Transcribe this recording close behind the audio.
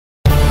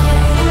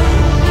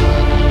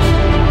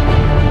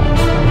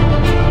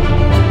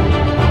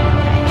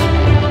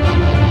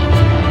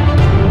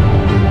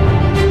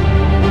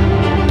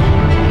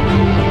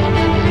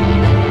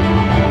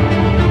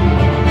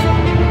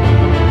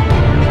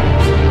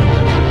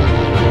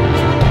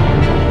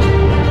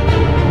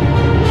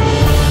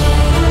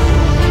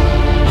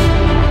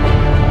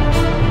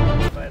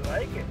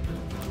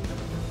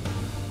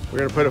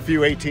to put a few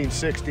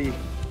 1860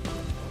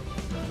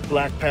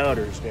 black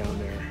powders down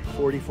there,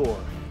 44.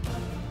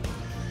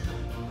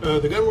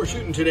 The gun we're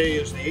shooting today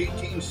is the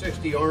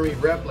 1860 Army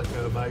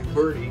replica by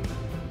Uberti.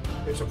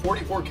 It's a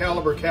 44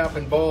 caliber cap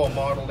and ball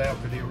modeled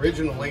after the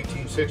original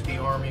 1860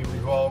 Army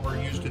revolver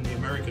used in the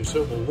American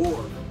Civil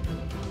War.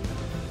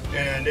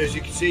 And as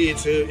you can see,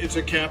 it's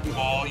a cap and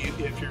ball.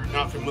 If you're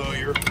not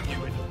familiar, you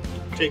would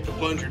take the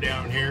plunger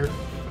down here.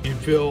 You'd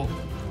fill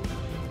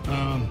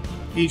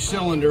each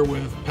cylinder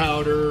with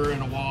powder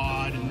and a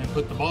wad, and then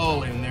put the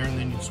ball in there, and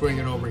then you'd swing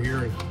it over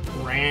here and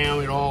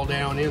ram it all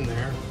down in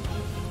there.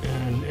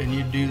 And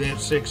you'd do that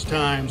 6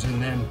 times,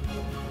 and then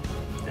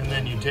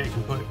you'd take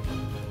and put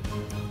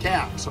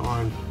caps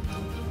on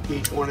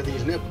each one of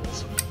these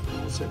nipples,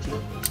 6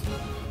 nipples.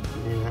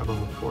 And you have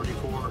a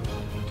 44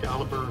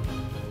 caliber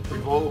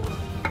revolver.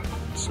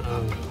 So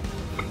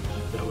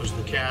that was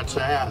the cat's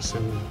ass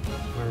in the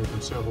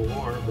American Civil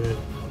War, but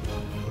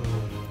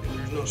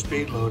there's no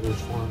speed loaders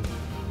for them.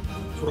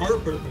 For our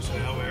purpose,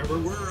 however,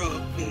 we're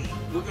going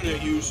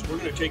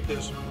to take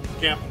this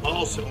cap and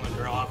ball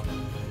cylinder off,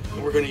 and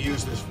we're going to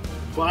use this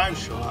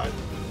 5-shot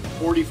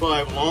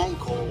 45 Long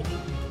Colt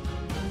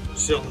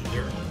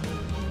cylinder,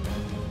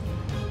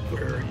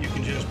 where you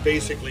can just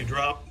basically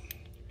drop.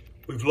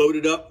 We've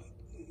loaded up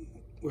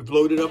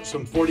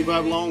some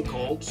 45 Long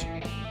Colts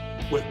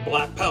with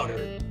black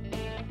powder,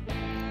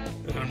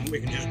 and we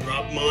can just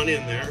drop them on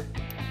in there,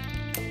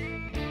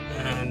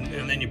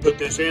 and then you put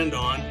this end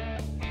on,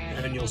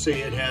 and you'll see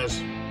it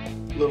has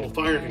little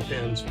firing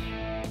pins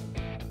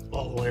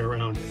all the way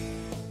around it.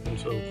 And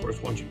so, of course,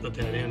 once you put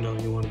that end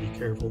on, you want to be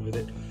careful with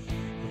it.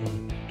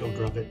 Don't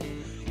drop it.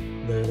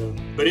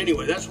 But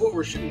anyway, that's what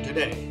we're shooting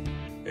today.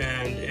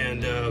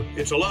 And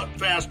it's a lot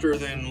faster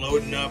than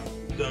loading up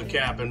the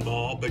cap and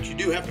ball, but you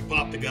do have to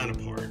pop the gun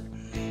apart,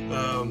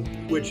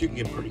 which you can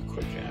get pretty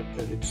quick at,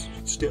 but it's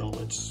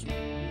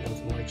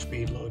nothing like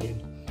speed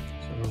loading.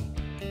 So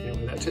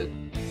anyway, that's it.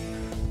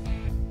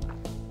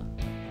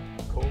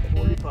 Colt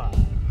 45.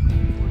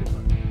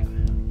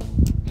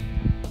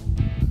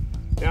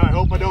 Now I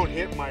hope I don't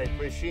hit my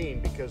machine,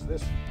 because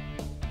this,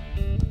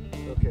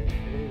 okay,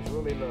 it is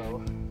really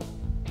low.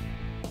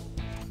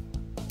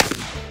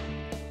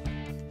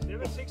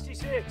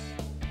 766.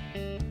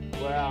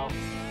 Wow.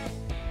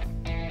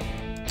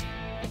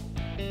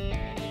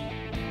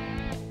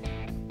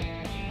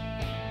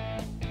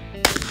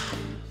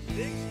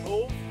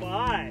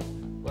 $605.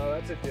 Well,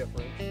 that's a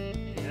difference.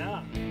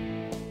 Yeah.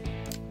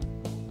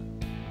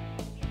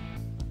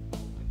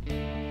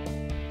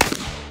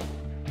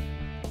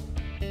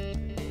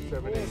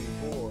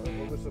 $784.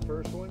 What was the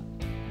first one?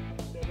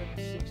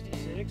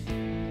 766.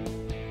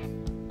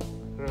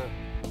 Huh.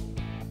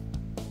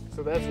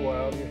 So that's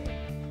wild.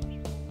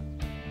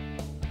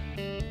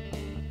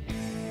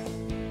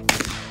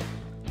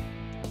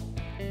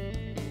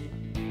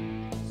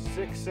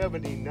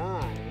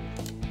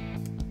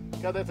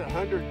 $679. God, that's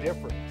 100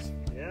 difference.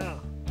 Yeah.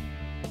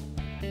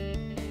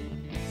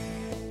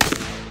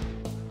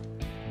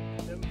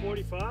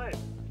 745.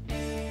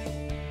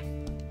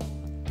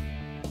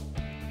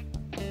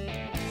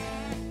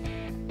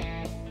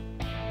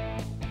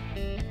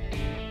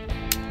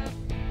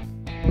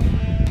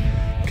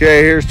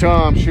 Okay, here's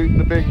Tom shooting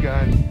the big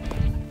gun.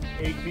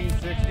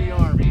 1860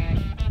 Army.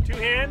 2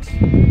 hands?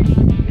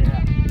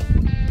 Yeah.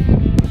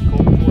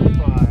 Colt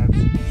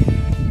 45s.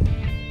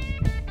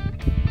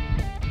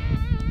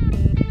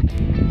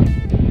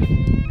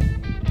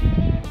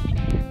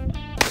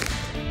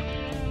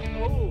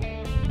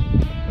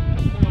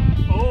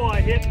 Oh, I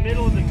hit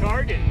middle of the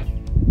target.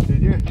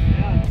 Did you?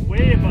 Yeah,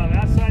 way above,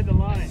 outside the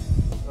line.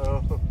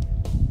 Oh.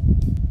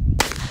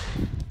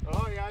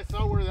 Oh yeah, I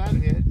saw where that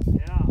hit.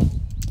 Yeah.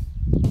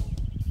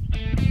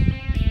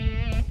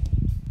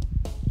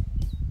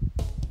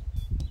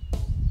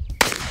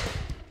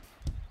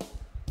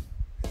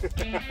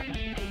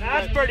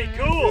 That's pretty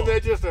cool. Isn't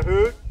that just a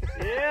hoot?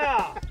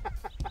 Yeah.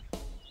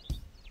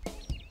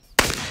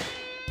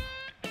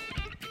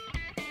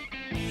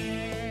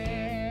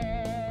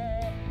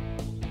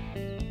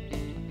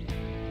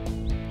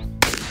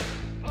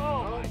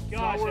 Oh my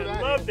gosh,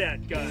 I love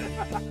that gun.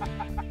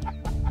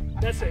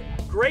 That's a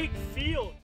great feel.